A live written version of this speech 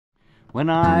When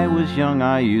I was young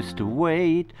I used to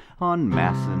wait on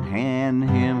Massa and hand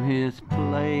him his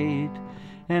plate,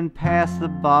 and pass the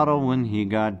bottle when he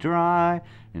got dry,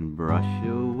 and brush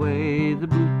away the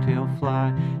blue-tailed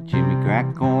fly. Jimmy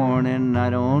crack corn and I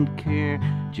don't care,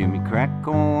 Jimmy crack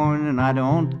corn and I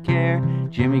don't care,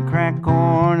 Jimmy crack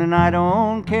corn and I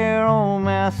don't care, old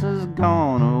Massa's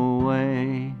gone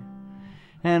away.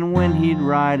 And when he'd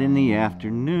ride in the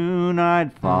afternoon,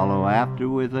 I'd follow after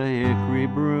with a hickory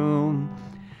broom,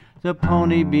 the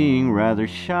pony being rather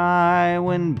shy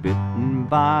when bitten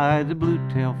by the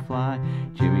blue-tailed fly.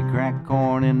 Jimmy crack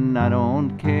corn and I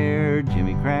don't care,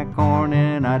 Jimmy crack corn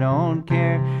and I don't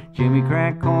care, Jimmy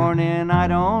crack corn and I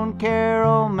don't care,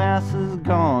 old Massa's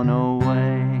gone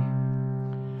away.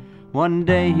 One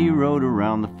day he rode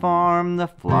around the farm, the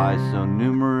flies so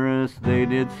numerous they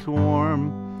did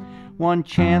swarm. One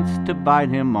chance to bite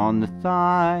him on the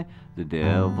thigh, the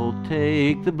devil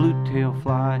take the blue-tailed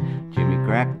fly. Jimmy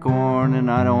crack corn and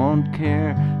I don't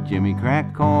care, Jimmy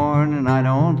crack corn and I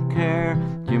don't care,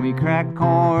 Jimmy crack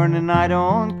corn and I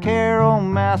don't care, old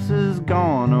Massa's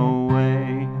gone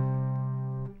away.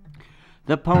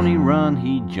 The pony run,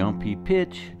 he jump, he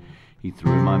pitch, he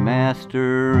threw my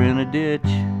master in a ditch.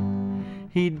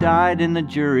 He died and the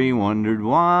jury wondered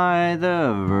why,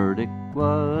 the verdict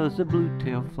was a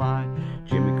blue-tailed fly.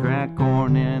 Jimmy crack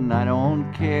corn and I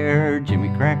don't care,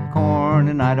 Jimmy crack corn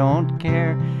and I don't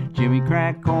care, Jimmy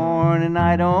crack corn and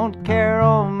I don't care,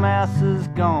 old Massa's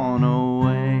gone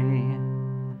away.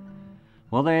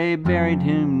 Well, they buried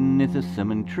him neath a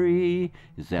cinnamon tree,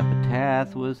 his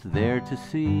epitaph was there to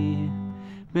see.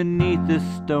 Beneath this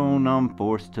stone I'm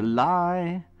forced to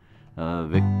lie, a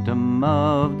victim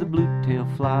of the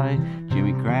blue-tailed fly.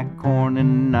 Jimmy crack corn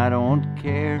and I don't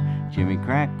care, Jimmy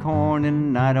crack corn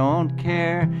and I don't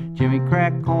care, Jimmy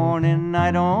crack corn and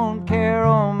I don't care,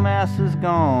 old Massa's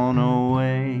gone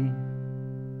away.